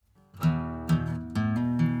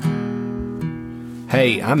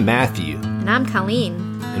Hey, I'm Matthew, And I'm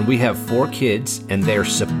Colleen. and we have 4 kids, and they're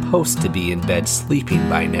supposed to be in bed sleeping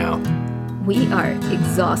by now. We are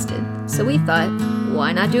exhausted, so we thought,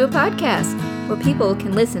 why not do a podcast where people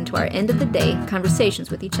can listen to our end of the day conversations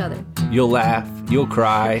with each other? You'll laugh, you'll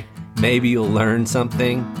cry, maybe you'll learn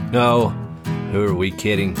something. No, who are we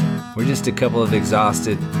kidding? We're just a couple of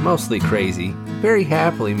exhausted, mostly crazy, very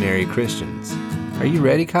happily married Christians. Are you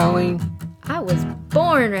ready, Colleen? I was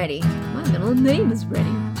born ready. My middle name is ready.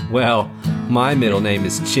 Well, my middle name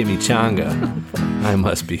is Chimichanga. I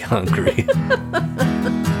must be hungry.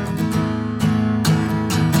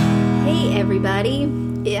 Hey, everybody.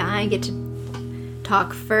 Yeah, I get to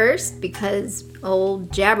talk first because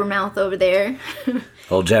old Jabbermouth over there,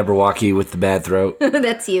 Old Jabberwocky with the bad throat.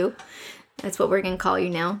 that's you. That's what we're going to call you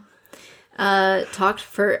now. Talked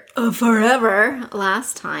for forever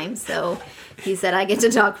last time, so he said I get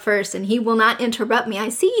to talk first, and he will not interrupt me. I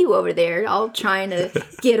see you over there, all trying to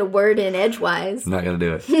get a word in edgewise. I'm not going to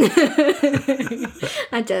do it.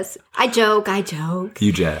 I joke.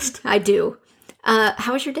 You jest. I do.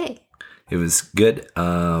 How was your day? It was good.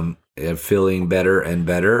 Feeling better and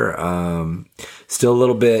better. Still a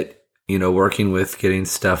little bit, working with getting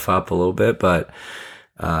stuff up a little bit, but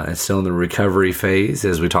it's still in the recovery phase,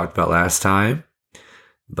 as we talked about last time.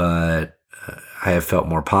 But I have felt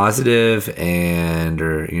more positive and,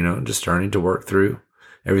 just starting to work through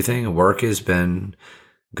everything. Work has been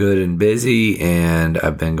good and busy, and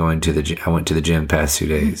I've been going to the gym. I went to the gym the past 2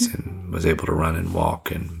 days and was able to run and walk.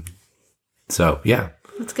 And so, yeah.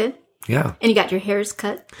 That's good. Yeah. And you got your hairs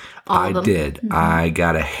cut? All of them? I did. Mm-hmm. I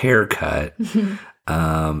got a haircut.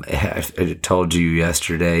 I told you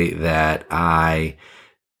yesterday that I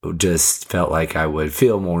just felt like I would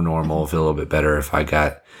feel more normal, feel a little bit better if I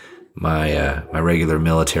got my my regular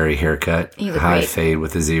military haircut, high great. fade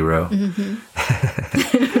with a zero. Mm-hmm.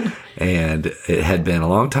 And it had been a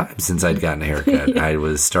long time since I'd gotten a haircut. I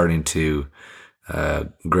was starting to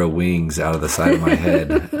grow wings out of the side of my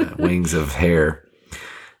head, wings of hair.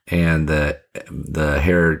 And the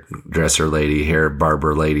hairdresser lady, hair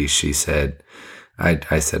barber lady, she said,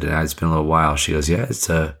 I said, it's been a little while. She goes, yeah, that's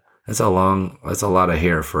a lot of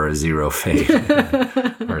hair for a zero fade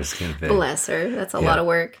or a skin fade. Bless her. That's a lot of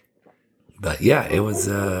work. But yeah, it was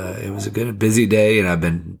a good, busy day, and I've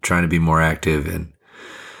been trying to be more active, and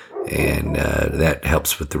that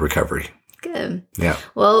helps with the recovery. Good. Yeah.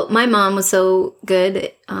 Well, my mom was so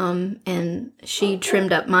good, and she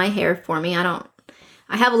trimmed up my hair for me. I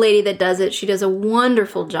have a lady that does it. She does a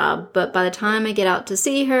wonderful job, but by the time I get out to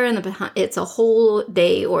see her, it's a whole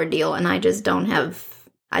day ordeal, and I just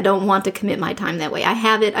I don't want to commit my time that way. I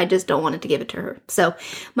have it, I just don't want to give it to her. So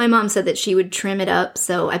my mom said that she would trim it up,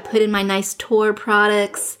 so I put in my nice Tor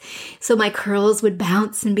products, so my curls would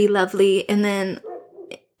bounce and be lovely, and then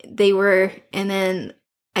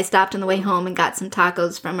I stopped on the way home and got some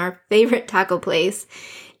tacos from our favorite taco place,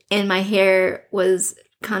 and my hair was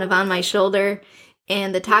kind of on my shoulder,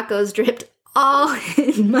 and the tacos dripped all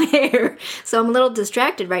in my hair. So I'm a little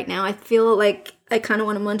distracted right now. I feel like I kind of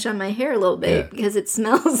want to munch on my hair a little bit because it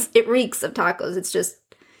reeks of tacos. It's just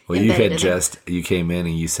well, you came in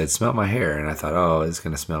and you said, smell my hair. And I thought, oh, it's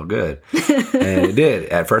going to smell good. And it did.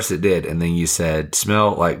 At first it did. And then you said,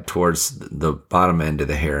 smell like towards the bottom end of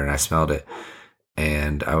the hair. And I smelled it.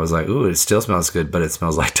 And I was like, ooh, it still smells good, but it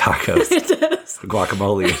smells like tacos. It does.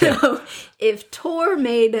 Guacamole. So if Tor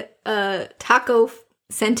made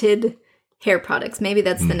taco-scented hair products, maybe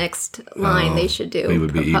that's the next line they should do. We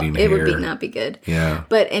would be eating It hair. would not be good. Yeah.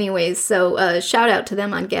 But anyways, so shout out to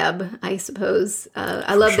them on Gab, I suppose.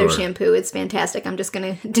 I love their shampoo. It's fantastic. I'm just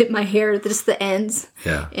going to dip my hair, just the ends,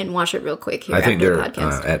 and wash it real quick here I think after they're the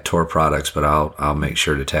podcast. at Tor Products, but I'll make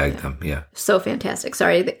sure to tag them. Yeah. So fantastic.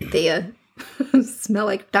 Sorry, they smell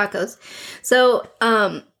like tacos. So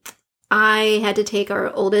I had to take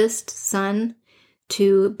our oldest son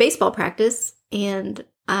to baseball practice, and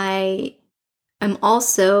I am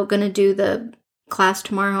also going to do the class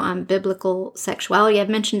tomorrow on biblical sexuality. I've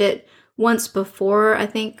mentioned it once before, I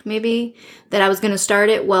think, maybe, that I was going to start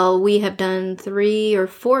it. Well, we have done 3 or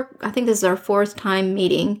 4, I think this is our 4th time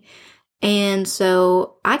meeting. And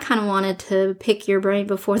so I kind of wanted to pick your brain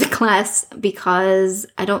before the class because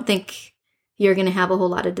I don't think you're going to have a whole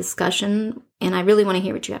lot of discussion, and I really want to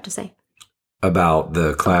hear what you have to say. About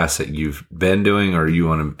the class that you've been doing, or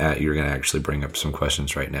you're going to actually bring up some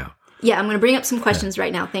questions right now? Yeah, I'm going to bring up some questions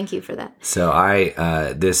right now. Thank you for that. So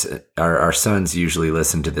our sons usually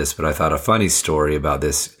listen to this, but I thought a funny story about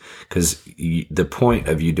this, because the point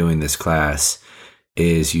of you doing this class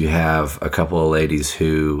is you have a couple of ladies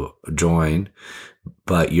who join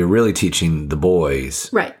but you're really teaching the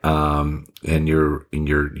boys, Right. And you're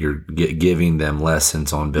giving them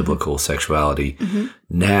lessons on biblical sexuality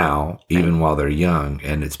now, even while they're young,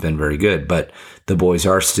 and it's been very good. But the boys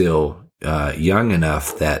are still young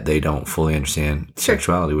enough that they don't fully understand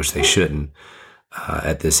sexuality, which they shouldn't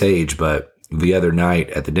at this age. But the other night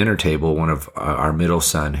at the dinner table, one of our middle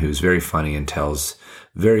son, who's very funny and tells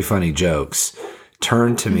very funny jokes,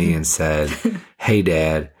 turned to me and said, "Hey,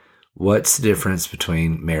 Dad, what's the difference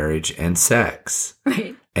between marriage and sex?"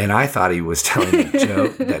 Right. And I thought he was telling a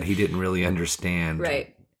joke that he didn't really understand.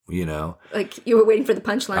 Right. You know, Like you were waiting for the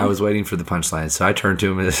punchline. I was waiting for the punchline. So I turned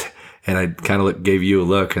to him and I kind of gave you a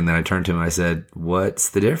look. And then I turned to him and I said, "What's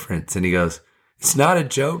the difference?" And he goes, "It's not a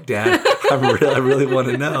joke, Dad. I really want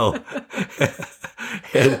to know."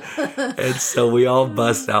 and so we all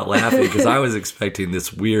bust out laughing because I was expecting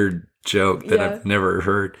this weird joke that I've never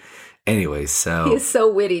heard. Anyway, so He's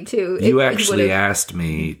so witty too. you actually asked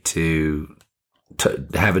me to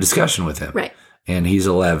have a discussion with him. Right. And he's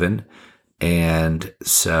 11. And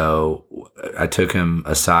so I took him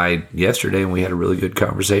aside yesterday and we had a really good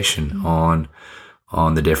conversation on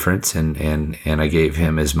the difference. And I gave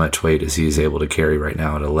him as much weight as he's able to carry right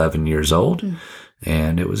now at 11 years old.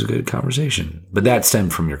 And it was a good conversation. But that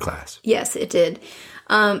stemmed from your class. Yes, it did.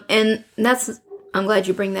 And I'm glad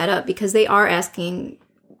you bring that up because they are asking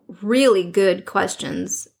really good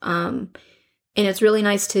questions. And it's really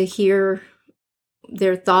nice to hear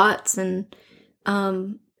their thoughts and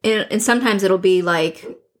sometimes it'll be like,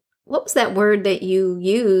 what was that word that you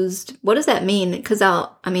used? What does that mean? Because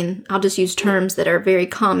I'll just use terms that are very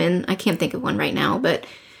common. I can't think of one right now, but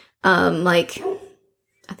like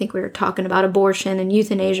I think we were talking about abortion and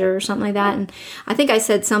euthanasia or something like that. And I think I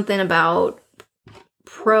said something about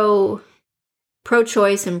pro-choice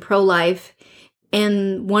and pro-life.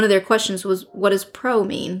 And one of their questions was, what does pro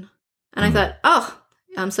mean? And I thought, oh,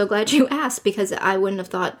 I'm so glad you asked because I wouldn't have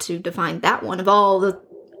thought to define that one of all the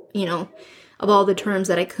terms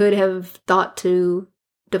that I could have thought to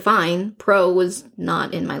define. Pro was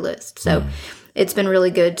not in my list. So it's been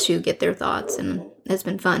really good to get their thoughts and it's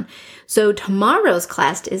been fun. So tomorrow's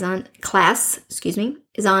class is on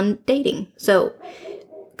dating. So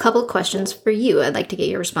a couple of questions for you. I'd like to get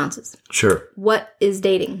your responses. Sure. What is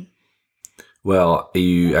dating? Well,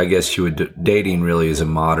 I guess dating really is a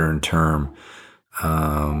modern term.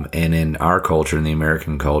 And in our culture, in the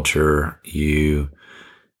American culture, you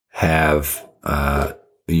have, I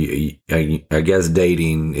guess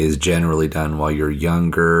dating is generally done while you're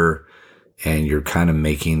younger and you're kind of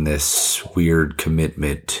making this weird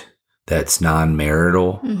commitment that's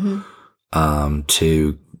non-marital,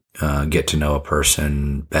 to, get to know a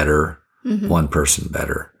person better, one person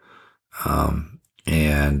better.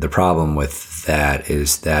 And the problem with that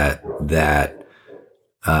is that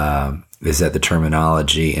the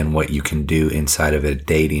terminology and what you can do inside of a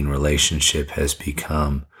dating relationship has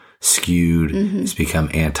become skewed. It's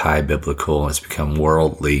become anti-biblical. It's become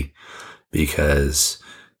worldly because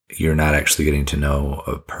you're not actually getting to know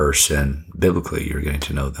a person biblically. You're getting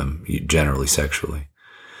to know them generally sexually.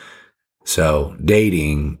 So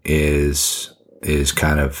dating is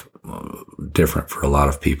kind of different for a lot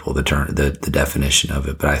of people, the definition of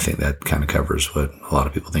it, but I think that kind of covers what a lot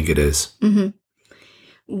of people think it is.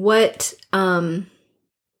 What do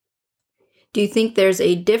you think there's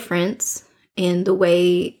a difference in the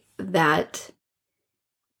way that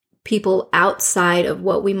people outside of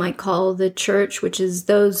what we might call the church, which is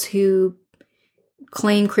those who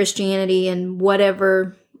claim Christianity in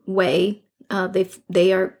whatever way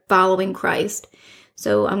they are following Christ?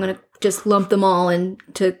 So I'm going to just lump them all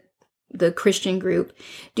into the Christian group.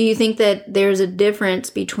 Do you think that there's a difference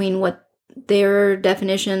between what their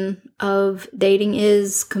definition of dating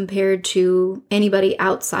is compared to anybody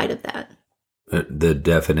outside of that? The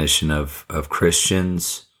definition of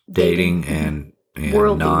Christians dating and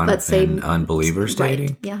worldly, let's say, and unbelievers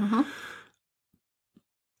dating? Right.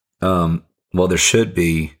 Yeah. Well, there should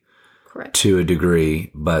be, correct, to a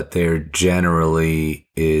degree, but there generally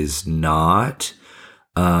is not.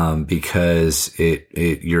 Because our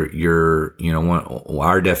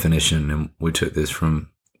definition, and we took this from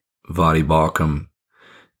Voddie Baucham,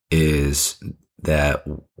 is that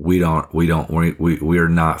we are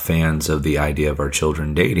not fans of the idea of our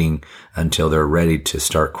children dating until they're ready to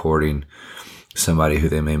start courting somebody who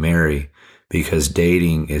they may marry, because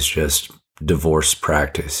dating is just divorce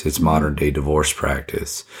practice. It's modern day divorce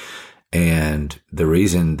practice. And the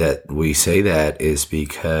reason that we say that is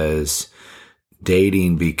because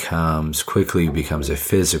dating quickly becomes a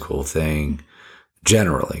physical thing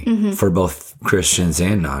generally for both Christians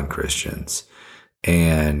and non-Christians.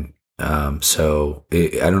 And So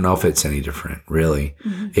I don't know if it's any different, really.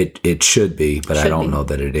 It should be, but I don't know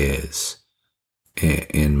that it is,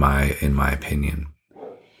 in my opinion.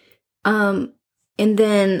 And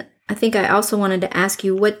then I think I also wanted to ask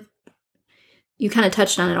you what you kind of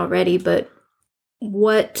touched on it already, but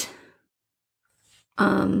what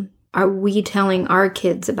are we telling our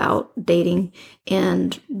kids about dating,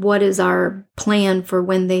 and what is our plan for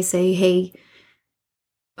when they say, hey,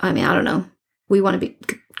 I mean, I don't know, we want to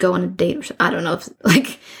go on a date, or I don't know if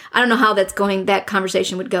I don't know how that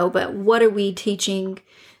conversation would go, but what are we teaching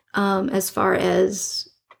as far as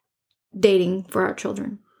dating for our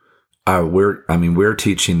children? We're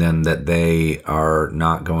teaching them that they are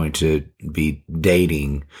not going to be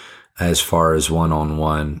dating as far as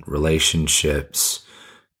one-on-one relationships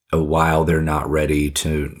while they're not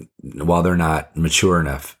mature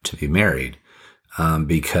enough to be married.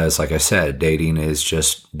 Because like I said, dating is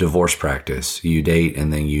just divorce practice. You date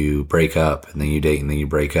and then you break up, and then you date and then you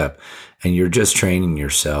break up, and you're just training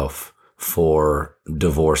yourself for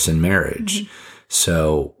divorce and marriage. Mm-hmm.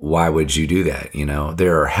 So why would you do that?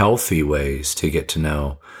 There are healthy ways to get to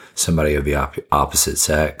know somebody of the opposite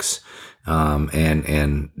sex.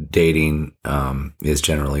 And dating, is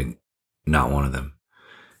generally not one of them.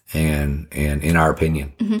 And in our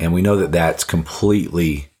opinion, and we know that that's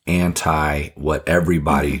completely anti what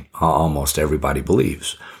almost everybody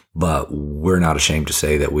believes, but we're not ashamed to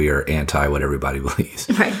say that we are anti what everybody believes.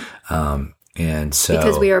 Right. And so,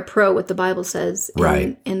 because we are pro what the Bible says.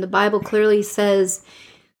 Right. And the Bible clearly says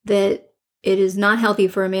that it is not healthy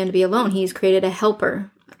for a man to be alone. He's created a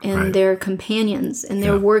helper, and they're companions, and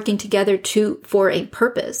they're working together for a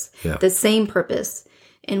purpose, the same purpose.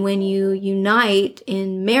 And when you unite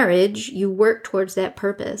in marriage, you work towards that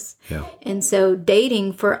purpose. Yeah. And so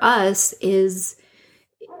dating for us is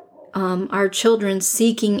our children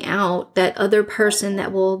seeking out that other person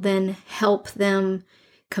that will then help them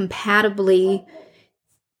compatibly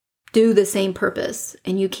do the same purpose.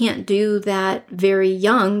 And you can't do that very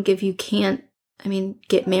young if you can't,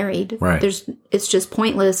 get married. Right. It's just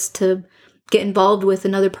pointless to get involved with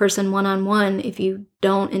another person one-on-one if you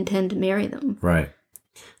don't intend to marry them. Right.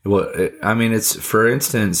 Well, it's, for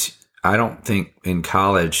instance, I don't think in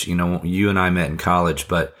college, you and I met in college,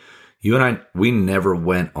 but you and we never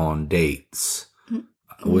went on dates.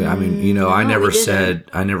 I never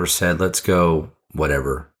said, let's go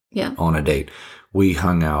whatever on a date. We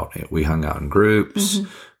hung out in groups. Mm-hmm.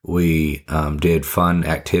 We did fun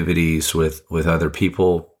activities with other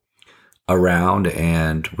people around,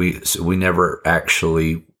 and we never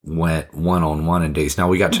actually went one-on-one in dates. Now,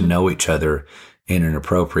 we got to know each other in an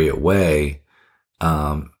appropriate way,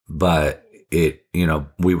 but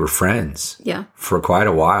we were friends for quite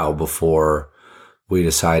a while before we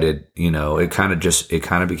decided, it kind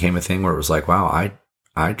of became a thing where it was like, wow,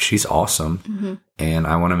 she's awesome, and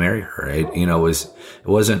I want to marry her.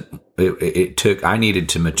 I needed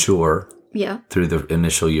to mature through the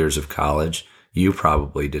initial years of college. You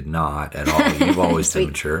probably did not at all. You've always been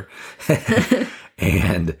mature.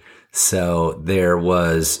 And so there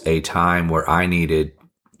was a time where I needed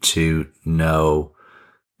to know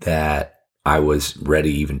that I was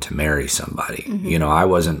ready even to marry somebody. Mm-hmm. I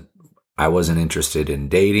wasn't interested in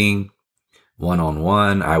dating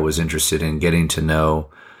one-on-one. I was interested in getting to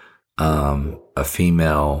know a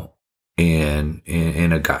female in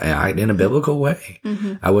a biblical way.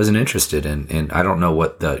 Mm-hmm. I wasn't interested in I don't know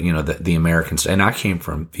what the Americans, and I came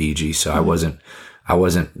from Fiji, so I wasn't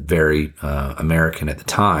very American at the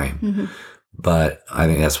time. Mm-hmm. But I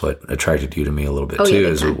think that's what attracted you to me a little bit too.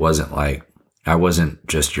 Is it wasn't like, I wasn't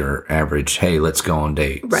just your average, hey, let's go on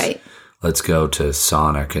dates. Right. Let's go to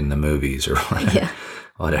Sonic in the movies or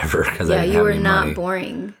whatever. Because I didn't have any money. You were not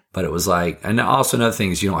boring. But it was like, and also another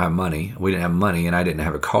thing is you don't have money. We didn't have money, and I didn't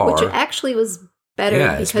have a car. Which actually was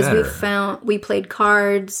better because we played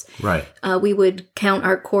cards. Right. We would count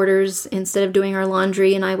our quarters instead of doing our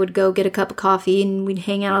laundry, and I would go get a cup of coffee, and we'd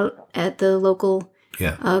hang out at the local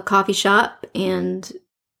coffee shop. And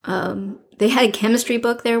they had a chemistry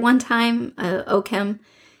book there one time, OChem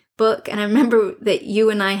book. And I remember that you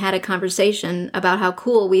and I had a conversation about how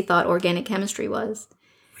cool we thought organic chemistry was.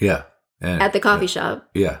 Yeah. At the coffee shop.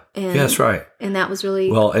 Yeah. That's right. And that was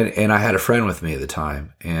really... Well, and I had a friend with me at the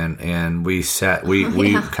time, and we sat,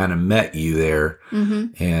 we kind of met you there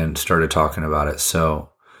and started talking about it.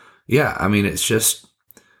 So, it's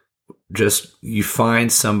just you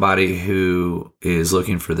find somebody who is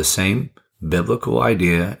looking for the same biblical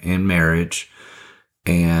idea in marriage,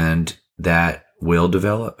 and that will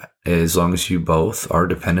develop as long as you both are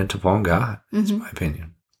dependent upon God. That's my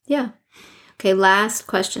opinion. Yeah. Okay, last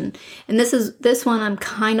question. And this one I'm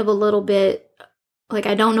kind of a little bit like,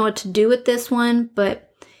 I don't know what to do with this one,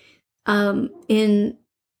 but in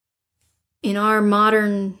our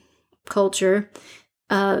modern culture,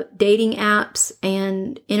 dating apps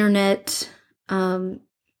and internet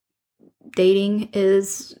dating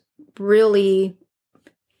is really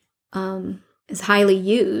is highly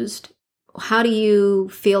used. How do you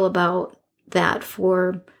feel about that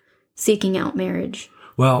for seeking out marriage?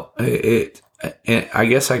 Well, I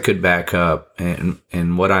guess I could back up,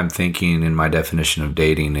 and what I'm thinking in my definition of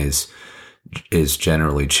dating is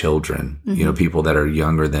generally children. Mm-hmm. People that are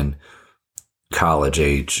younger than college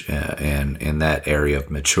age and in that area of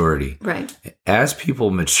maturity. Right. As people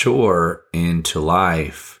mature into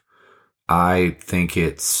life, I think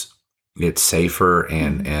it's safer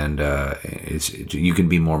and you can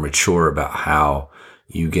be more mature about how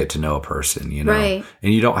you get to know a person, Right.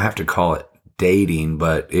 And you don't have to call it dating,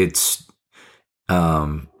 but it's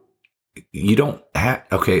you don't have.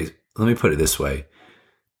 Okay, let me put it this way: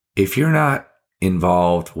 if you're not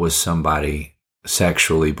involved with somebody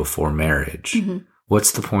sexually before marriage, Mm-hmm.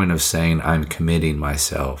 what's the point of saying I'm committing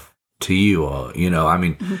myself to you?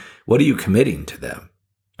 What are you committing to them?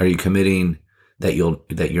 Are you committing that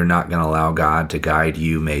you're not going to allow God to guide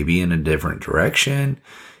you maybe in a different direction?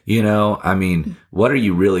 What are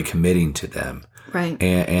you really committing to them? Right.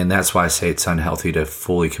 And that's why I say it's unhealthy to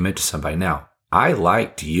fully commit to somebody. Now, I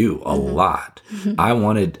liked you a lot. I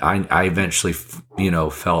eventually,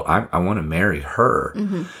 felt I want to marry her.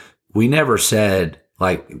 Mm-hmm. We never said,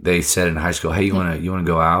 like they said in high school, hey, you want to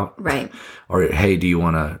go out? Right. Or, hey, do you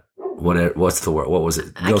want to, what's the word? What was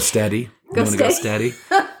it? Go steady? Go You want to go steady?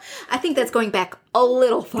 I think that's going back a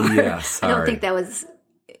little far. Yeah, I sorry. don't think that was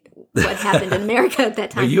what happened in America at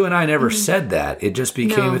that time. But you and I never said that. It just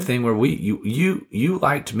became No. a thing where you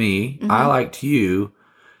liked me, I liked you,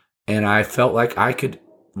 and I felt like I could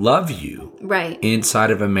love you Right. inside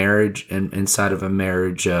of a marriage and inside of a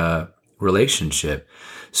marriage relationship.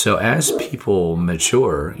 So as people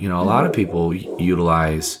mature, a lot of people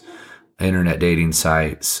utilize internet dating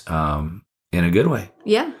sites in a good way.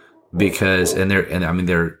 Yeah. Because they're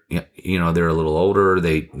a little older.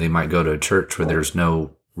 They might go to a church where there's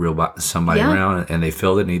no real somebody around, and they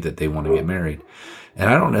feel the need that they want to get married. And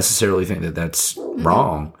I don't necessarily think that that's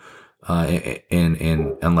wrong,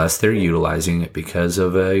 and unless they're utilizing it because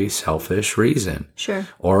of a selfish reason, Sure.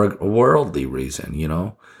 or a worldly reason.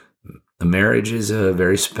 A marriage is a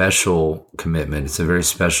very special commitment. It's a very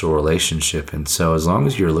special relationship, and so as long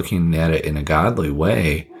as you're looking at it in a godly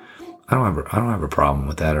way, I don't have a problem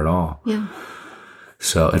with that at all. Yeah.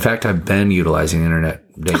 So, in fact, I've been utilizing internet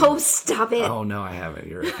dating. Oh, stop it. Oh, no, I haven't.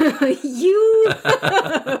 You're right. You.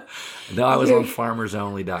 No, I was on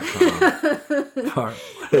farmersonly.com.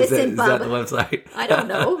 Is that the website? I don't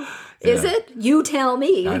know. Is it? You tell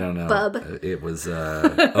me. I don't know. Bub. It was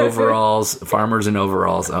overalls, farmers and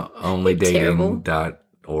overalls only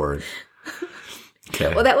dating.org.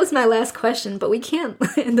 Okay. Well, that was my last question, but we can't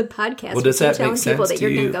in the podcast. Well, does that telling make people sense that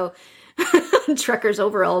to you're you? going to go truckers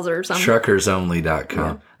overalls or something. Truckersonly.com.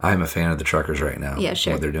 Yeah. I'm a fan of the truckers right now. Yeah,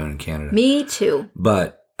 sure. What they're doing in Canada. Me too.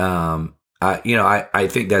 But I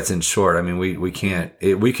think that's in short. I mean, we can't.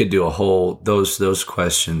 We could do a whole those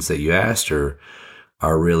questions that you asked are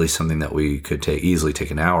really something that we could easily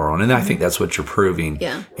take an hour on, and I think that's what you're proving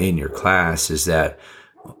in your class is that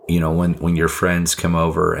when your friends come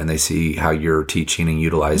over and they see how you're teaching and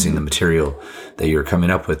utilizing the material that you're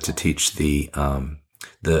coming up with to teach the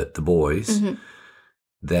boys,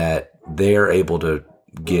 that they're able to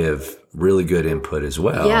give really good input as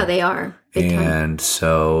well. Yeah, they are. And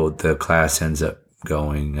so the class ends up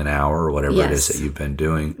going an hour or whatever it is that you've been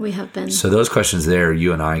doing. We have been. So those questions there,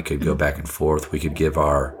 you and I could go back and forth. We could give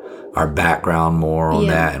our background more on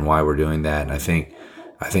that and why we're doing that. And I think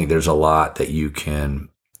there's a lot that you can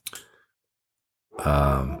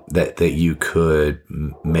that you could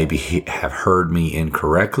maybe have heard me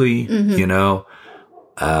incorrectly,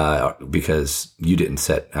 because you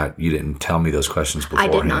didn't tell me those questions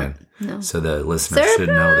beforehand. I did not. No. So the listener should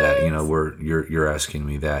know that you're asking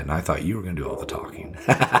me that, and I thought you were going to do all the talking.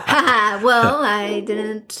 Well, I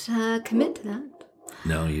didn't commit to that.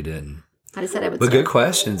 No, you didn't. I just said I would. But start. good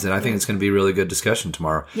questions, and I think it's going to be a really good discussion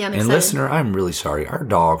tomorrow. Yeah, I'm and excited. listener, I'm really sorry. Our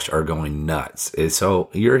dogs are going nuts. So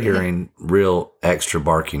you're hearing real extra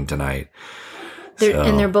barking tonight.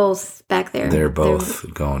 And they're both back there. They're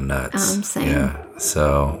both going nuts. Same. Yeah.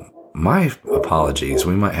 So my apologies.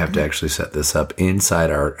 We might have to actually set this up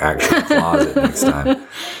inside our actual closet next time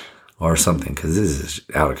or something, because this is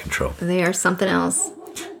out of control. They are something else.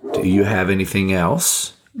 Do you have anything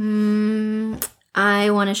else? I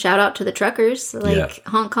want to shout out to the truckers,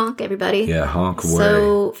 honk honk, everybody. Yeah, honk away.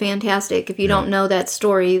 So fantastic. If you don't know that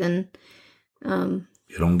story, then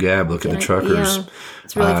Get on Gab. Look at the truckers. Yeah,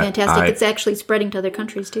 it's really fantastic. It's actually spreading to other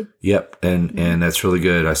countries too. Yep, and that's really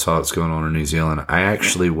good. I saw what's going on in New Zealand. I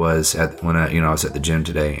actually was I was at the gym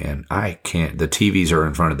today, and the TVs are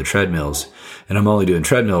in front of the treadmills, and I'm only doing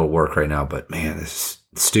treadmill work right now. But man, this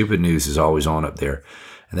stupid news is always on up there,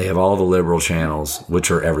 and they have all the liberal channels,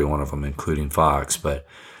 which are every one of them, including Fox. But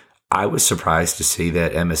I was surprised to see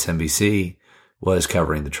that MSNBC was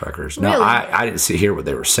covering the truckers. Now, Really? I didn't hear what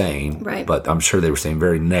they were saying, Right. but I'm sure they were saying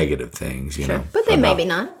very negative things, you know. But they maybe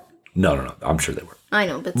not. No. I'm sure they were. I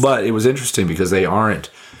know, But it was interesting because they aren't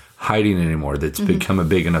hiding anymore. That's become a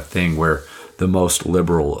big enough thing where the most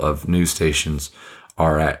liberal of news stations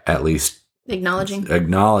are at least acknowledging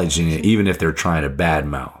it, even if they're trying to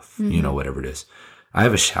badmouth, whatever it is. I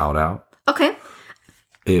have a shout out, Okay,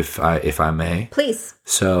 if I may. please.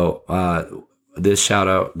 So this shout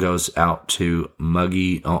out goes out to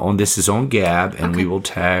Muggy. This is on Gab, and we will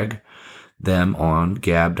tag them on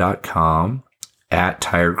gab.com at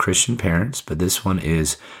Tired Christian Parents. But this one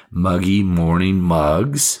is Muggy Morning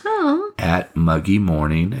Mugs at Muggy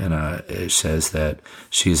Morning. And it says that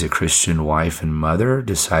she is a Christian wife and mother,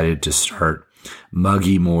 decided to start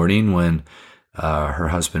Muggy Morning when her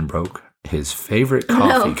husband broke his favorite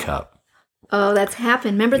coffee cup. Oh, that's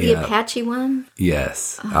happened. Remember the Apache one?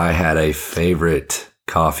 Yes. I had a favorite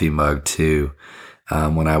coffee mug too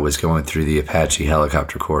when I was going through the Apache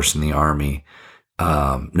helicopter course in the Army.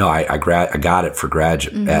 I got it for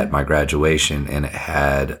at my graduation, and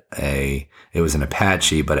it was an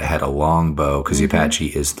Apache, but it had a longbow, because the Apache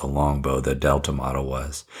is the longbow, the Delta model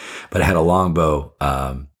was. But it had a longbow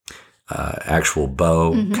actual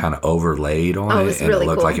bow kind of overlaid on it, and really it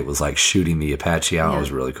looked cool. like it was like shooting the Apache out. It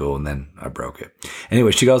was really cool, and then I broke it.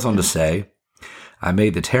 Anyway, she goes on to say, I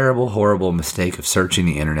made the terrible, horrible mistake of searching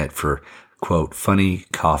the internet for, quote, funny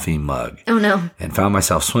coffee mug. Oh, no. And found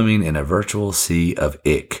myself swimming in a virtual sea of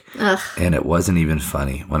ick. Ugh. And it wasn't even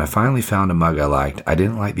funny. When I finally found a mug I liked, I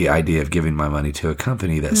didn't like the idea of giving my money to a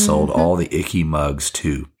company that sold all the icky mugs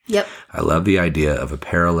too. Yep. I love the idea of a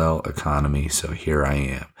parallel economy, so here I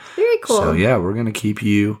am. Very cool. So yeah, we're gonna keep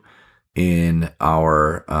you in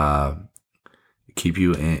our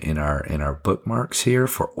in our bookmarks here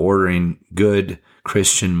for ordering good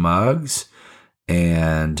Christian mugs,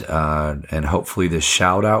 and hopefully this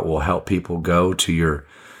shout out will help people go to your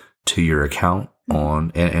account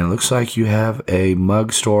on, and it looks like you have a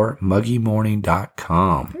mug store,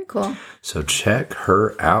 muggymorning.com. Very cool. So check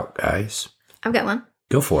her out, guys. I've got one.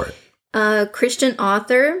 Go for it. Christian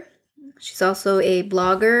author. She's also a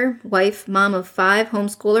blogger, wife, mom of 5,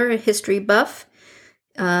 homeschooler, a history buff.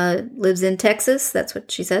 Lives in Texas. That's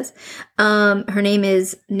what she says. Her name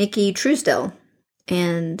is Nikki Truesdell,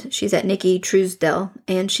 and she's at Nikki Truesdell.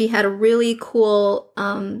 And she had a really cool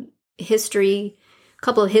couple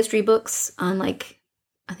of history books on, like,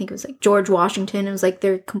 I think it was like George Washington. It was like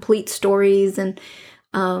their complete stories, and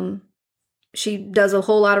she does a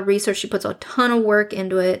whole lot of research. She puts a ton of work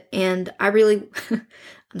into it, and I really,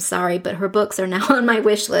 I'm sorry, but her books are now on my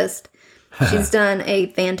wish list. She's done a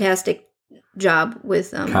fantastic job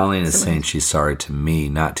with Colleen is saying she's sorry to me,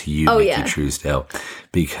 not to you, Nikki Truesdell,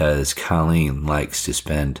 because Colleen likes to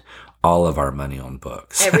spend all of our money on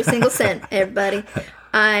books. Every single cent, everybody.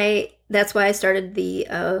 That's why I started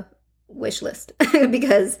the wish list,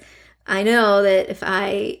 because I know that if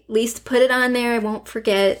I at least put it on there, I won't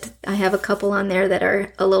forget. I have a couple on there that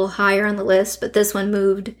are a little higher on the list, but this one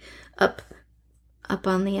moved up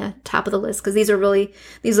on the top of the list, because these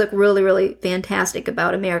look really, really fantastic,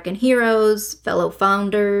 about American heroes, fellow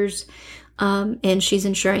founders, and she's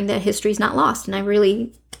ensuring that history's not lost. And I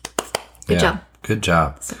really, good job. Good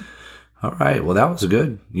job. So. All right. Well, that was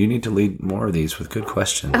good. You need to lead more of these with good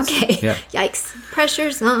questions. Okay. Yeah. Yikes.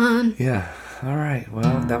 Pressure's on. Yeah. All right.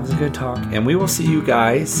 Well, that was a good talk. And we will see you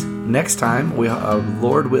guys next time. We,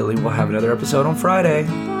 Lord willing, we'll have another episode on Friday.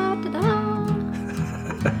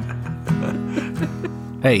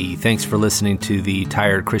 Hey, thanks for listening to the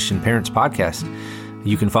Tired Christian Parents podcast.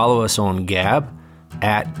 You can follow us on Gab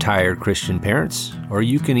at Tired Christian Parents, or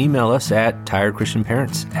you can email us at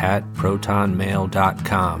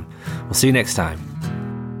tiredchristianparents@protonmail.com. We'll see you next time.